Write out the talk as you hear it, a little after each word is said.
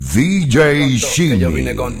DJ ShimiNyc. Que yo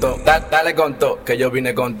vine con todo, dale con todo, que yo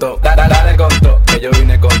vine con todo, dale con todo, que yo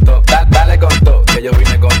vine con todo, dale con todo, que yo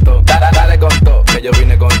vine con todo, dale con todo, que yo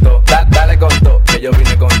vine con todo, dale con todo, que yo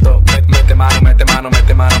vine con todo. Mete mano, mete mano,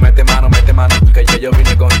 mete mano, mete mano, mete mano, que yo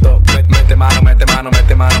vine con todo. Mete mano, mete mano,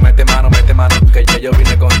 mete mano, mete mano, mete mano, que yo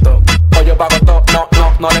vine con todo. Hoy yo pago todo,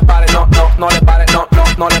 no le pare, no le pare,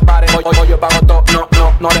 no le pare. Hoy yo pago todo,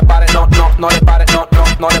 no le pare, no le pare,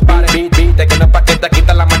 no le pare. Viste que no es pa' que te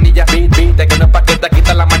quita la manilla, viste que no es pa' que te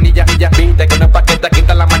quita la manilla, viste que no es pa' que te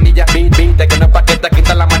quita la manilla, viste que no es pa' que te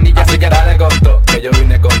quita la manilla. Así que dale con todo, que yo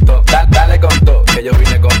vine con todo, dale con todo, que yo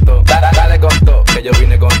vine con todo, dale con todo, que yo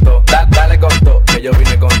vine con todo, dale con todo, que yo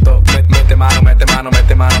vine con todo. Mete mano, mete mano,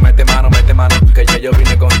 mete mano, mete mano, mete mano, que yo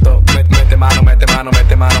vine con todo. Mete mano, mete mano,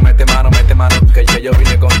 mete mano, mete mano, mete mano, que yo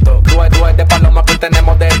vine con todo. Tú es de paloma que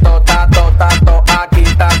tenemos de todo, tato, aquí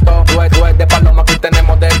tato. Tú es de paloma que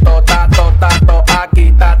tenemos de todo, tato,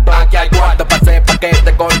 aquí tato. Aquí hay cuarto pa' hacer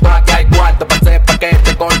paquete con todo, aquí hay cuarto pa' hacer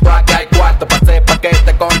paquete con todo, aquí hay cuarto pa' hacer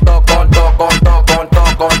paquete con todo, con todo.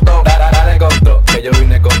 Dale con todo, que yo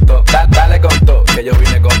vine con todo, dale con todo, que yo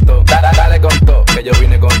vine con todo, dale con todo, que yo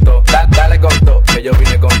vine con todo, dale con todo, que yo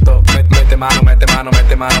vine con todo. Mete mano, mete mano,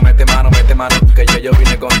 mete mano, mete mano, mete mano, que yo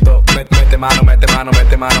vine con todo. Mete mano, mete mano,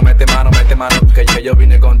 mete mano, mete mano, mete mano, que yo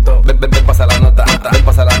vine con todo. Ven, pasa la nota, ven,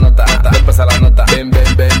 pasa la nota, ven, pasa la nota, ven,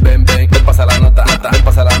 pasa la nota, ven,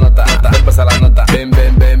 pasa la nota, ven, pasa la nota, ven.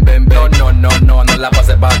 No la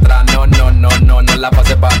pases para atrás, no la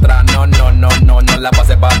pases para atrás, no la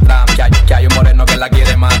pases para atrás, que hay un moreno que la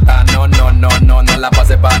quiere matar, no la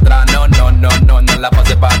pases para atrás, no la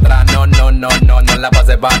pases para atrás, no la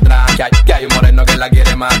pases para atrás, que hay un moreno que la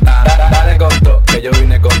quiere matar. Dale con todo, que yo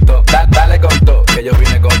vine con todo, dale con todo, que yo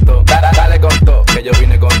vine con todo, dale con todo, que yo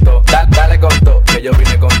vine con todo, dale con todo, que yo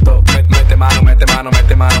vine con todo. Mete mano, mete mano,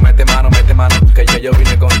 mete mano, mete mano, mete mano, que yo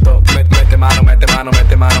vine con todo. Mete mano, mete mano,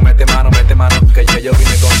 mete mano, mete mano, mete mano, que yo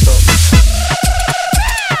vine con todo.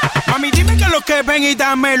 Mami, dime que lo que ven y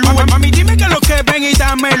dame luz. Mami, dime que lo que ven y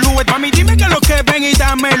dame luz. Mami, dime que lo que ven y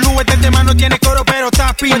dame luz. Este tema no tiene coro, pero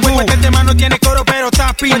está pingú. Este tema no tiene coro, pero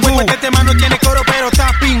está pingú. Este tema no tiene coro, pero está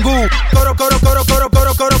pingú. Coro, pero está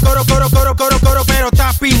pingú. Coro, pero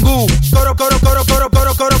está pingú.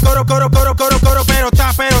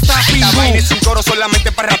 Esta vaina es sin coro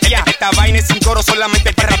solamente para rapear. Esta vaina es sin coro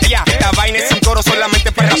solamente para rapear. Esta vaina es sin coro solamente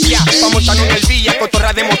para rapear. Vamos montarnos en el día,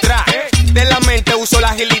 cotorra demostrar. De la mente uso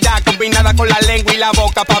la agilidad, combinada con la lengua y la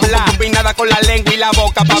boca pa' hablar. Combinada con la lengua y la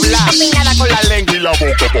boca pa' hablar. Combinada con la lengua y la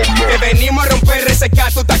boca pa' hablar. Que venimos a romper ese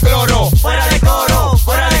caso, está cloro. Fuera de coro,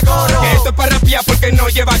 fuera de coro. Que esto es para rapear porque no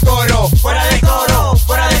lleva coro. Fuera de coro,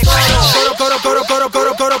 fuera de coro.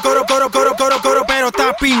 Coro, pero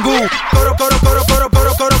está pingú. Coro, pero está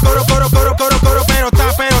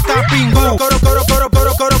pingú.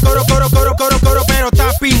 Coro, pero está pingú. Coro, pero está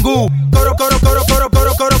pingú.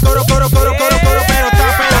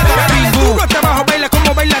 Hasta abajo baila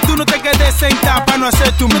como bailas tú, no te quedes sentado pa' no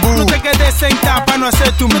hacer tumbú. No te quedes sentado pa' no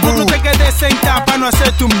hacer tumbú. No te quedes sentado pa' no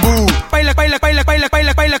hacer tumbú. Baila.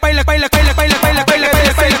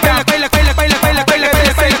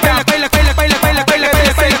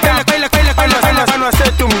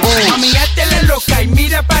 Mami, hátele loca y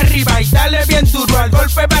mira para arriba y dale bien duro al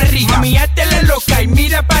golpe barriga. Mami, hátele loca y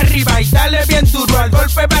mira para arriba y dale bien duro al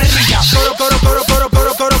golpe barriga. Coro,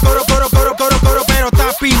 pero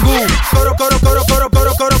está pingú. Coro, pero está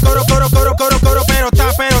pingú. Coro,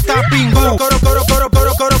 pero está pingú.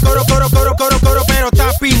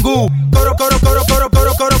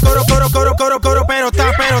 Coro, pero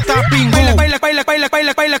está pingú. Baila.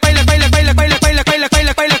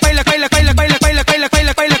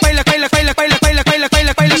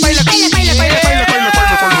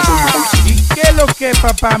 Que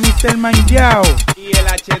papá, Mr. Manjao y el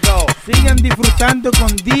H2 sigan disfrutando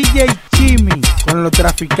con DJ ShimiNyc con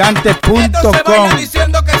lostraficantes.com. Esto se baila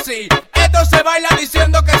diciendo que sí. Esto se baila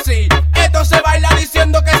diciendo que sí. Esto se baila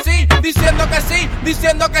diciendo que sí. Diciendo que sí.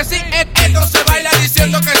 Diciendo que sí. Esto se baila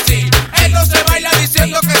diciendo que sí. Esto se baila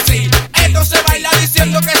diciendo que sí. Esto se baila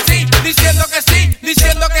diciendo que sí. Diciendo que sí.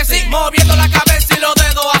 Diciendo que sí. Moviendo la cabeza y los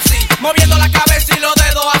dedos así. Moviendo la cabeza y los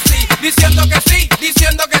dedos así. Diciendo que sí.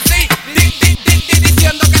 Diciendo que sí.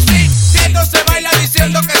 Diciendo que sí, esto se baila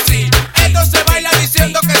diciendo que sí, esto se baila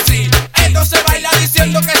diciendo que sí, esto se baila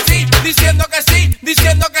diciendo que sí, diciendo que sí,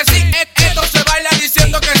 diciendo que sí, esto se baila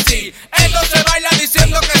diciendo que sí, esto se baila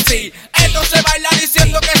diciendo que sí, esto se baila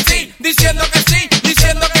diciendo que sí, diciendo que sí,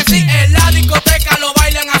 diciendo que sí, en la discoteca lo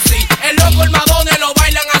bailan así, en los colmadones lo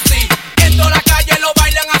bailan así, en toda la calle lo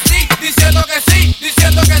bailan así, diciendo que sí,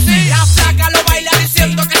 la flaca lo baila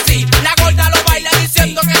diciendo que sí, la gorda lo baila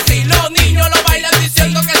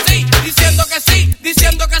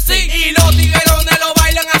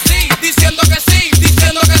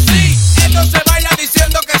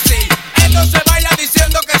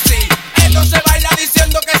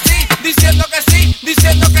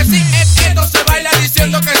sí. Esto se baila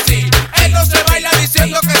diciendo que sí. Esto se baila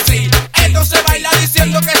diciendo que sí. Esto se baila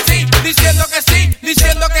diciendo que sí. Diciendo que sí,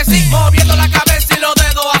 diciendo que sí. Moviendo la cabeza y los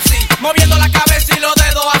dedos así. Moviendo la cabeza y los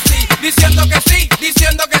dedos así. Diciendo que sí,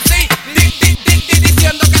 diciendo que sí.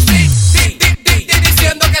 Diciendo que sí.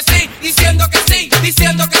 Diciendo que sí, diciendo que sí,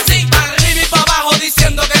 diciendo que sí. Para arriba y para abajo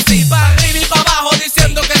diciendo que sí. Para arriba y para abajo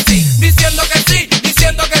diciendo que sí. Diciendo que sí,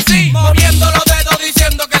 diciendo que sí. Moviendo los dedos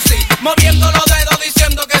diciendo que sí. Moviendo los dedos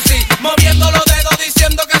diciendo que sí. Moviendo los dedos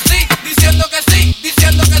diciendo que sí. Diciendo que sí,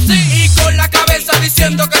 diciendo que sí. Y con la cabeza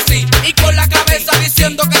diciendo que sí. Y con la cabeza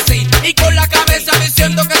diciendo que sí. Y con la cabeza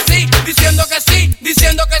diciendo que sí. Diciendo que sí,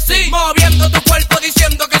 diciendo que sí. Moviendo tu cuerpo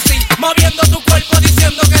diciendo que sí. Moviendo tu cuerpo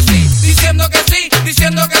diciendo que sí. Diciendo que sí,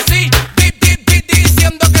 diciendo que sí.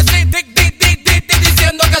 Diciendo que sí.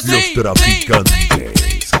 Diciendo que sí.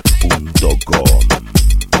 Lostraficantes.com,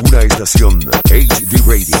 una estación HD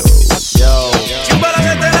Radio.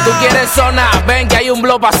 Tú quieres sonar, ven que hay un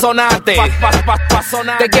blow pa' sonarte.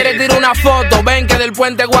 Te quieres tirar una foto, ven que del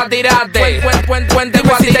puente voy a tirarte. Puente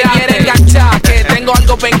voy a tirarte. Te quieres enganchar, que tengo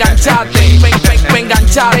algo pa' engancharte. Pa'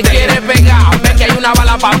 engancharte. Te quieres pegar, ven que hay una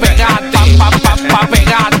bala pa' pegarte. Pa'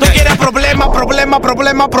 pegarte. Tú quieres problemas.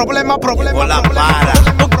 Hola, para.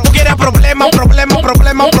 Tú quieres problemas. Tú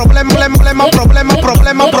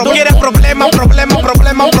quieres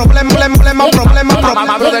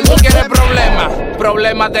Brother, tú quieres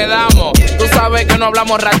problemas te damos. Tú sabes que no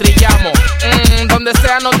hablamos, rastrillamos. Donde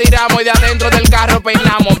sea nos tiramos y de adentro del carro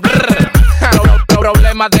peinamos.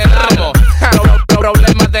 Problemas te damos.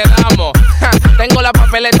 Problemas te damos. Tengo la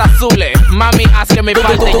papeleta azules, mami, haz que mi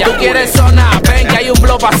parte ya. Tú quieres sonar, ven que hay un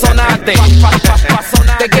blow pa' sonarte.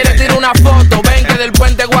 Te quieres tirar una foto, ven que del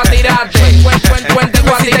puente voy a tirarte. Puente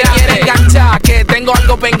voy a tirarte. Te quieres enganchar, que tengo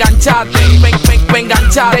algo pa' engancharte. Pa'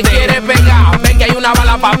 engancharte. Te quieres pegar, ven que hay una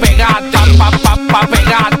bala pa' pegarte. Pa'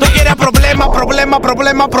 pegarte. Tú quieres problemas.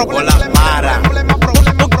 Hola, para.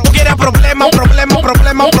 Tú quieres problemas. Tú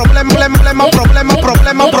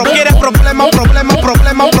quieres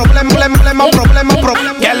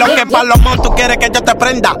 ¿Qué es lo que Palomón? Tú quieres que yo te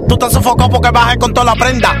prenda. Tú te sofocó porque bajé con toda la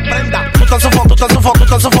prenda. Tú te sofocó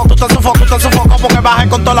porque bajé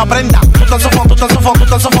con toda la prenda. Tú te sofocó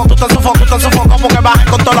porque bajé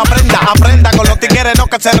con toda la prenda. Aprenda con los tigres, no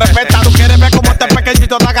que se respeta. Tú quieres ver cómo este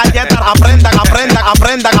pequeñito da galletas. Aprendan.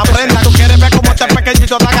 Tú quieres ver cómo este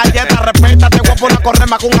pequeñito da galletas. Respeta, te voy a poner a correr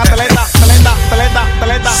más con un atleta.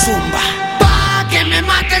 Zumba. Pa' que me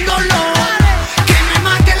mate el dolor, que me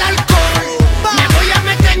mate el alcohol. Me voy a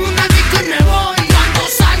meter en una disco y me voy cuando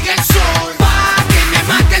salga el sol. Pa' que me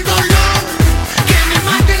mate el dolor, que me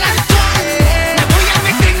mate el alcohol. Me voy a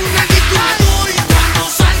meter en una disco y me voy cuando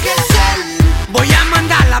salga el sol. Voy a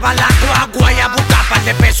mandar la bala guagua y a buscar par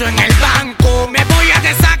de pesos en el banco. Me voy a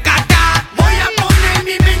desacatar, voy a poner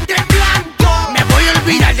mi mente en blanco. Me voy a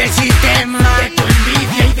olvidar del sistema, de tu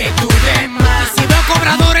envidia y de tu demás. Si veo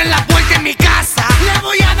cobrador en la puerta de mi casa, le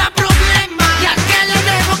voy a dar problemas. Y al que le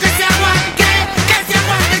debo que se aguante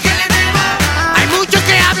que le debo. Hay muchos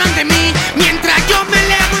que hablan de mí mientras yo me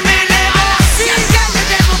elevo y me elevo. Si al que le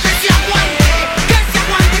debo que se aguante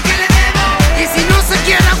que le debo. Y si no se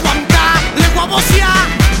quiere aguantar, le voy a vocear.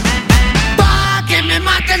 Pa' que me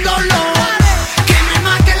mate el dolor, que me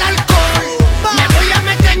mate el alcohol. Me voy a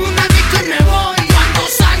meter en una disco y me voy cuando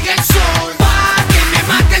salga el sol. Pa' que me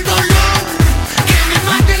mate el dolor, que me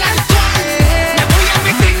mate el alcohol. Me voy a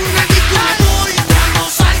meter en una disco y me voy cuando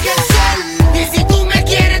salga el sol. Y si tú me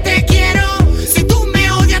quieres, te quiero. Si tú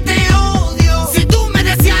me odias, te odio. Si tú me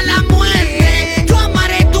deseas la muerte, yo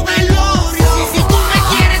amaré tu velorio. Y si tú me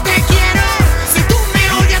quieres, te quiero. Si tú me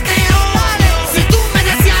odias, te odio. Si tú me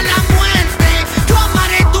deseas la muerte, yo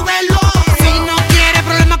amaré tu velorio. Si no quieres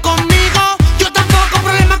problemas conmigo, yo tampoco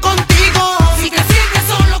problemas contigo. Si te sientes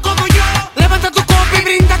solo como yo, levanta tu copa y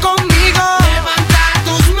brinda conmigo. Levanta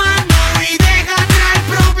tus manos y deja atrás el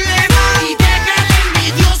problema. Y deja el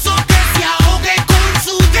envidioso que se ahogue con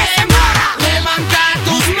su demora. Levanta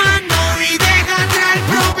tus manos y deja atrás el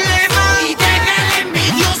problema. Y deja el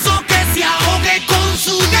envidioso que se ahogue con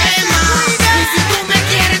su demora. Y si tú me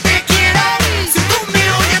quieres, te quiero. Si tú me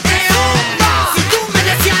odias, te odio. Si tú me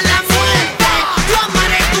deseas la muerte, yo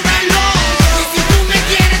amaré tu velorio. Y si tú me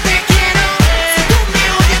quieres, te quiero. Si tú me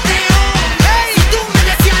odias, te odio. Si tú me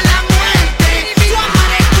deseas la muerte, yo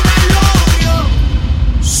amaré tu velorio.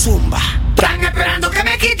 Zumba. Están esperando que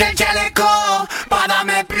me quite el chaleco pa'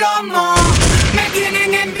 darme plomo. Me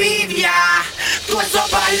tienen envidia, tú esos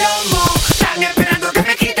palomos. Están esperando que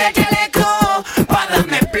me quite el chaleco pa'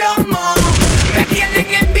 darme plomo. Me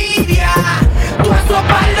tienen envidia, tú esos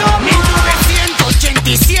palomos.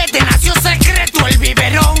 1987 nació Secreto el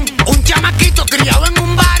biberón, un chamaquito criado en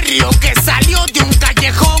un barrio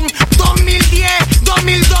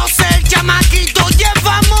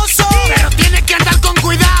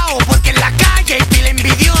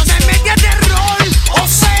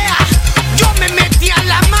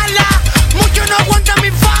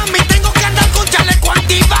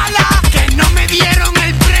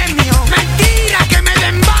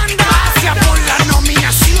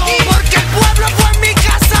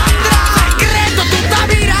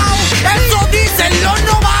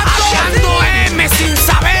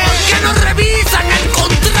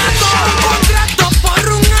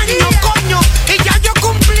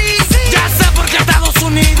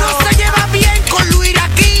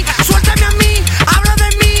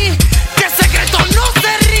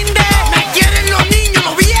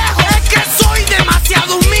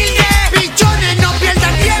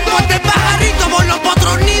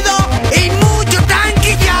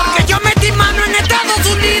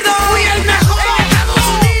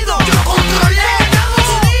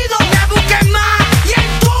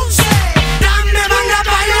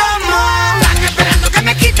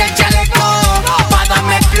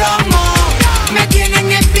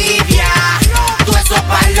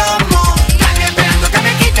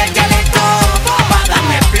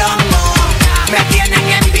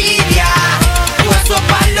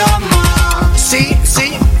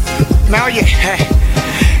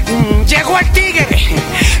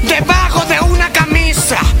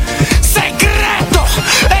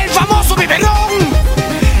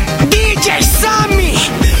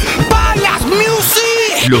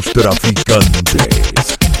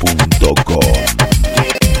lostraficantes.com.